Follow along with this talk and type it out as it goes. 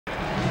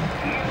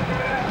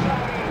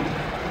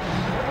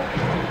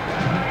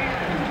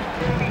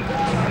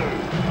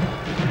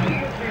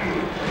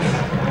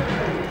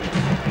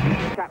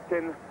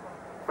in,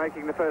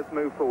 making the first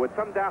move forward.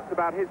 Some doubts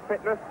about his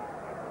fitness.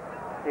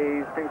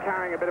 He's been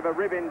carrying a bit of a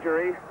rib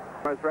injury.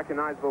 Most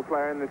recognisable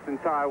player in this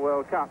entire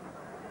World Cup.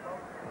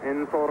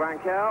 In for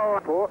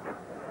Rankel. Port.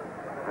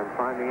 And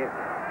finding it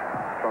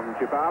from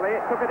Jabali.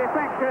 It took a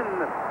deflection.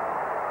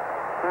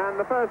 And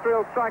the first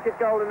real strike-it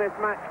goal in this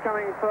match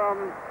coming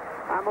from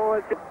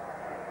Amor.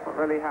 Not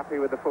really happy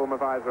with the form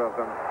of either of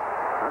them.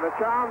 And a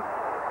chance.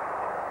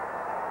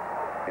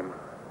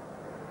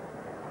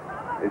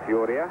 Is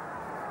Yoria.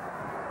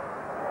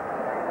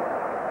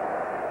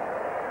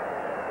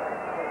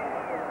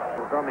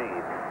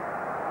 Ghommidh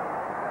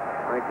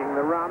making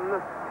the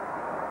run.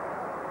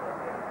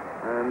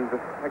 And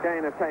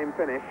again a tame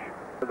finish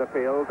to the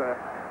field. A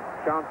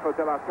chance for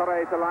De La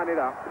Torre to line it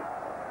up.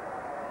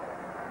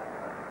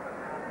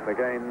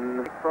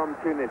 Again from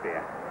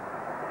Tunisia.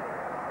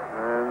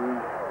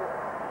 And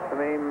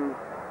Tamim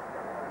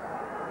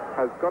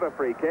has got a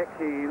free kick.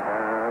 He's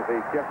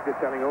the gesture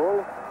telling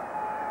all.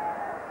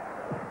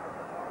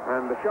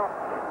 And the shot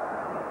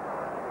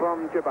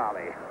from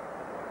Jabali.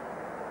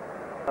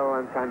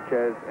 And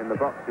Sanchez in the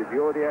box.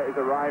 Yoria is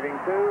arriving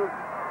too.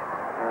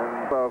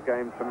 And 12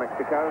 games for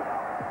Mexico.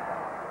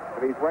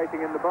 But he's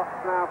waiting in the box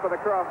now for the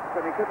cross,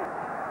 and he couldn't.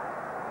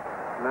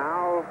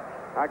 Now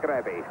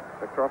Agrebi.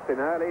 The cross in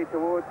early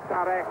towards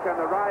Tarek, and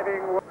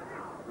arriving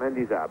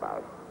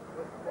Mendizábal.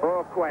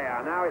 For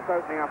Cuellar. Now it's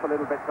opening up a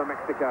little bit for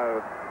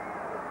Mexico.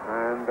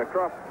 And the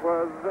cross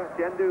was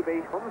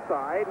Gendoubi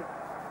onside.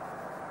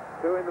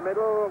 Two in the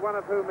middle, one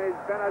of whom is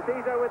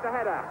Benaziza with the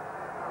header.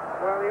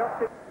 Well, he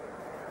opted.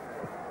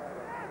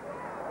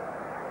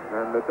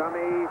 And the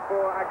dummy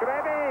for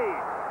Agrebi.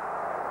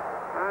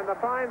 And a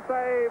fine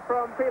save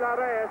from Pilar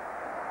Reyes.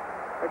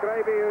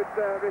 Agrebi who'd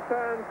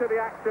returned to the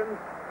action.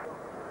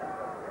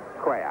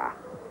 Cuellar.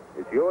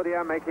 Is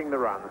Yoria making the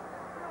run.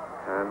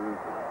 And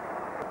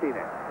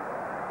Martinez.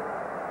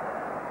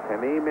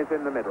 Tamim is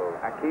in the middle.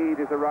 Akid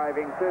is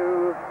arriving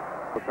too.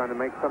 We're trying to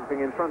make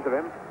something in front of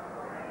him.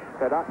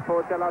 Set up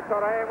for De La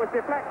Torre. It was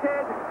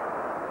deflected.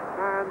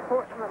 And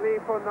fortunately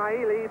for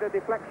Naili, the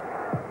deflection.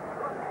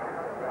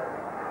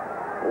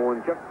 Oh,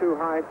 and just too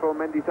high for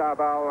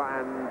Mendizábal,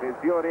 and is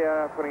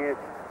Yoria putting it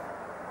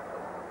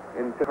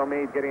into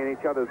Ghommidh, getting in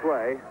each other's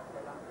way.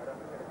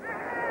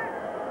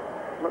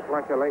 Looked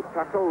like a late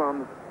tackle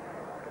on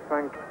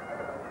Frank.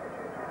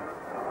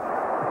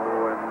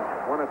 Oh,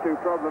 and one or two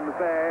problems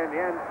there. In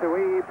the end,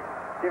 Dhouib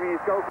giving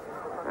his goal.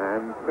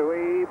 And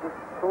Dhouib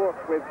caught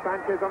with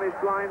Sanchez on his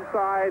blind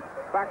side.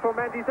 Back for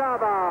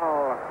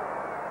Mendizábal.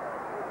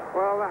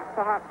 Well, that's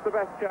perhaps the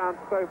best chance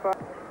so far.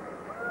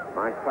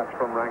 Nice touch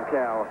from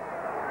Rankel.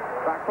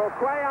 Back for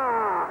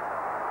Cuellar.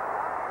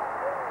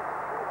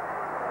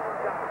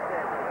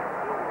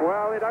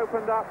 Well, it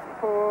opened up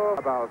for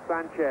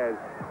Sanchez.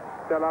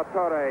 De La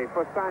Torre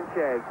for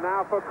Sanchez.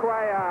 Now for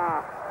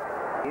Cuellar.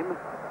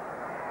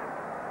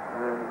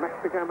 And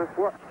Mexico must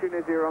watch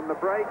Tunisia on the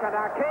break. And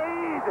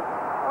Akid!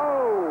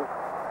 Oh!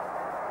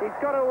 He's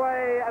got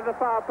away at the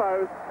far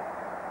post.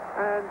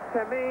 And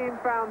Tamim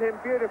found him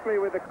beautifully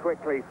with the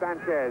quickly.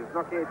 Sanchez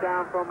knocking it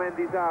down for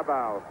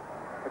Mendizábal.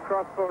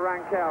 Across for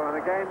Rankel, and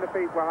again the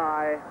feet were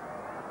high,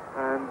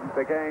 and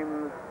the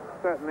game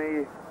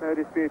certainly no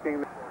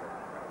disputing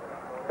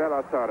De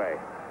La Torre.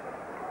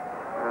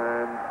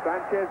 And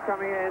Sanchez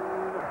coming in.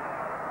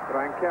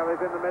 Rankel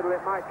is in the middle. It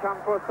might come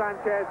for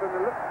Sanchez, and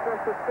there looks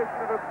a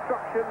suspicion of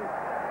obstruction.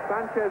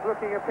 Sanchez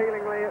looking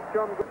appealingly at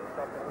John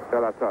De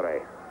La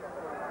Torre.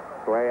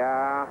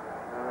 Cuellar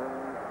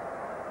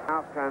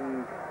out,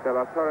 and De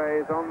La Torre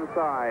is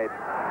onside.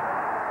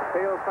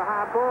 Appeals for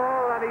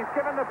handball, and he's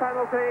given the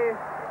penalty.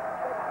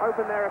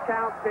 Open their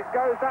accounts, it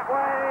goes that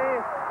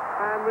way,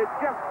 and with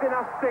just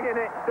enough sting in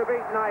it to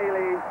beat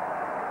Naili.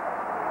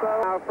 So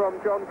now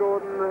from John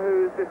Gordon,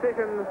 whose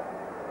decision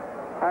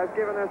has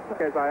given us,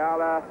 as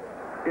Ayala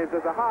gives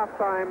us a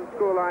half-time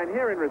scoreline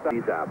here in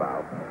Rosario.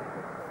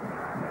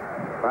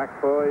 Back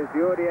for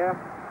Yoria.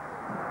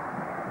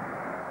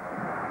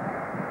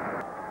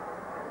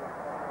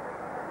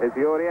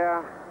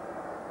 Yoria,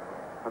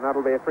 and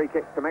that'll be a free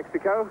kick to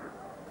Mexico.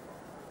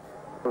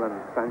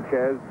 And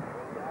Sanchez,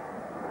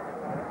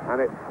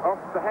 and it's off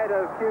the head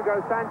of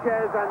Hugo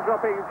Sanchez and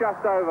dropping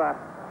just over,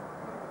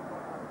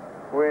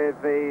 with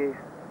the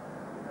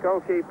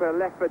goalkeeper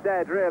left for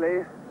dead,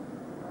 really.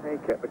 He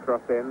kept the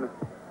cross in.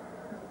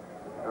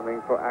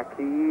 Coming for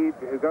Akid,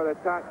 who got a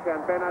touch,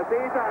 and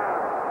Benaziza.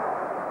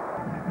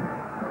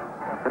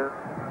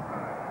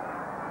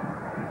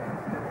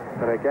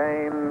 But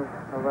again,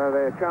 although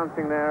they're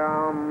chancing their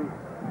arm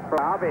for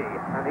Kaabi,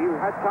 and he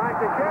had time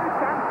to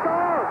shoot and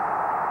score.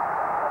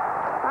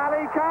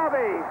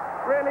 Kaabi,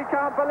 really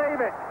can't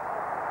believe it,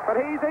 but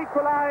he's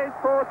equalised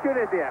for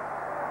Tunisia.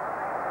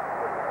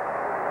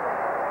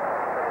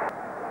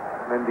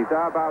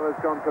 Mendizábal has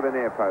gone to the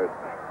near post.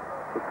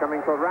 It's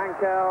coming for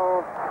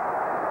Rankel,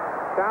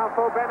 down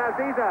for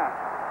Benaziza.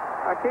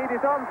 Akid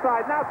is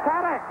onside, now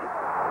Tarek,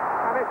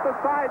 and it's the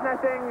side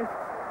netting.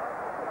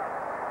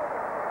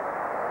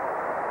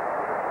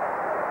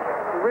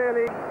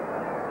 Really,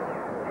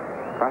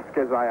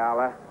 Vázquez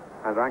Ayala.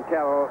 And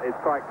Rankel is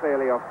quite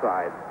clearly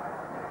offside.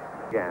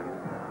 Again,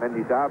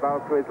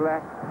 Mendy-Zabal to his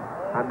left.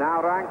 And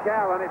now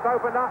Rankel, and it's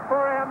opened up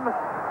for him.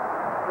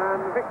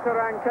 And Victor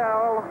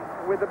Rankel,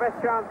 with the best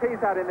chance he's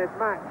had in this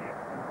match,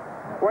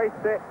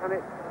 wastes it, and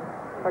it's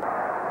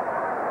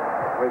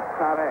with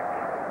Tarek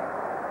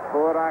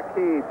for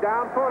Akid,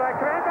 down for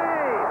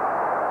Akredi.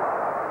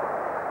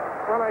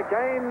 Well,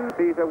 again,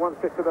 Caesar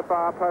wants it to the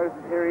far post.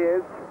 Here he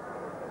is.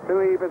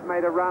 Dhouib has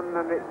made a run,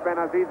 and it's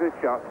Benaziz's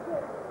shot.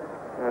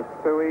 As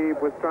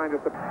Dhouib was trying to...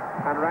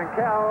 And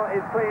Rankel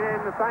is clean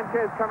in.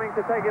 Sanchez coming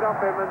to take it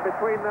off him, and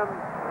between them...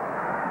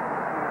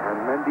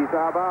 And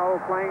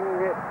Mendy-Zabal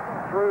playing it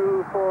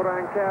through for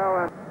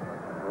Rankel,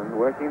 and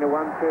working the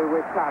 1-2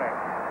 with Tarek.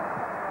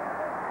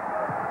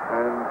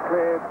 And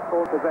cleared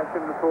for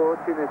possession for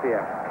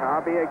Tunisia.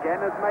 Kaabi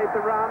again has made the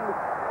run,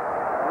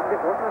 and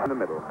it wasn't in the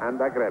middle. And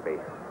Aghrebi.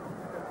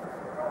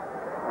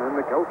 And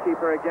the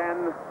goalkeeper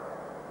again,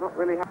 not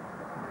really happy.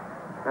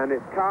 And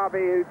it's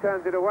Kaabi who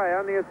turns it away,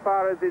 only as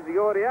far as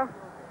Izioria.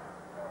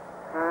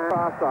 And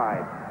far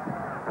side.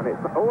 And it's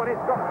got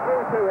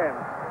through to him.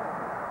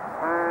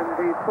 And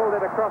he's pulled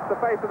it across the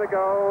face of the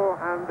goal,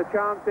 and the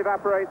chance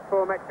evaporates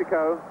for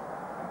Mexico.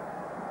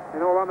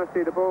 In all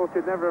honesty, the ball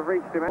should never have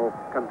reached him.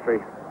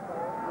 Country.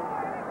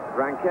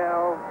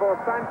 Rankel for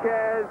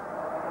Sanchez.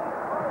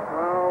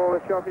 Well,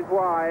 the shot is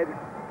wide.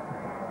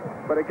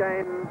 But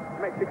again,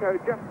 Mexico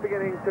just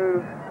beginning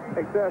to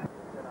exert.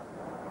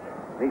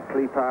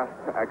 Neatly past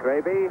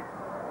Aghrebi,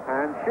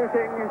 and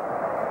shooting,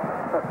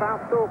 but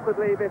bounced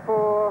awkwardly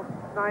before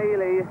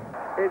Naili,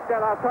 is De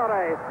La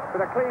Torre,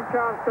 with a clean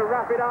chance to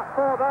wrap it up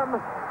for them,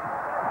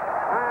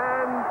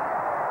 and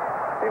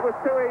it was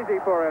too easy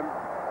for him.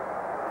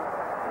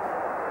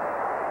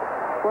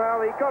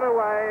 Well, he got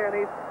away, and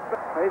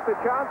it's a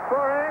chance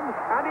for him,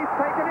 and he's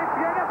taken it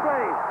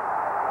beautifully.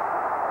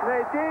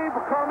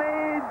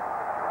 Ghommidh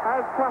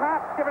has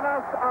perhaps given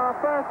us our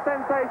first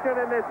sensation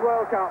in this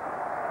World Cup.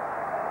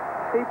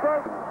 He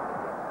broke.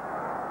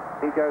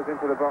 He goes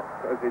into the box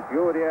as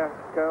Izioria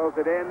curls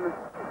it in,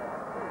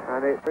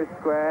 and it's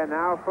square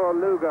now for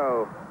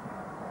Lugo.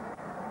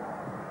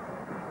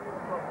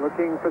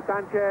 Looking for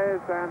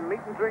Sanchez, and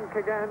meat and drink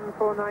again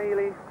for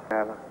Naili.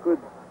 Good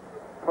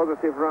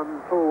positive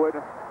run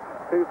forward.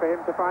 Two for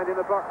him to find in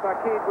the box.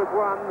 Akid with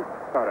one.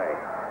 Sorry.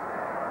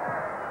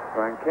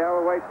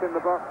 Rankel waits in the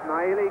box.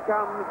 Naili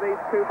comes,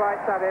 needs two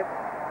bites at it.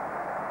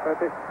 But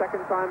this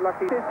second time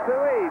lucky. It's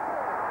Dhouib,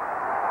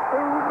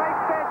 who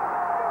makes it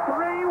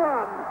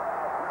 3-1.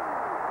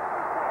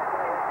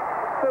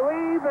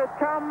 Dhouib has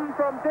come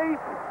from deep,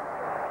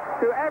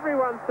 to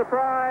everyone's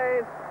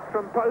surprise,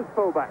 from both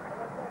fullbacks.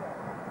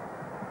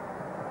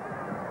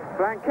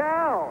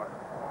 Rankel.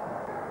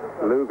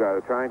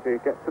 Lugo trying to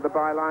get to the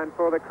byline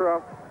for the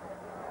cross.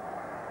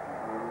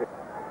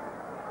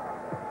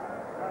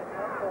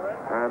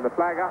 And the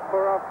flag up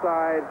for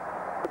offside.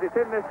 It's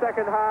in this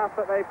second half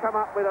that they've come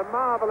up with a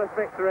marvellous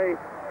victory,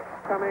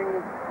 coming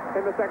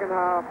in the second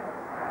half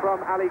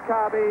from Ali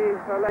Kaabi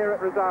here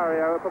at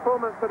Rosario, a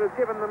performance that has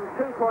given them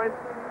 2 points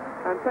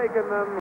and taken them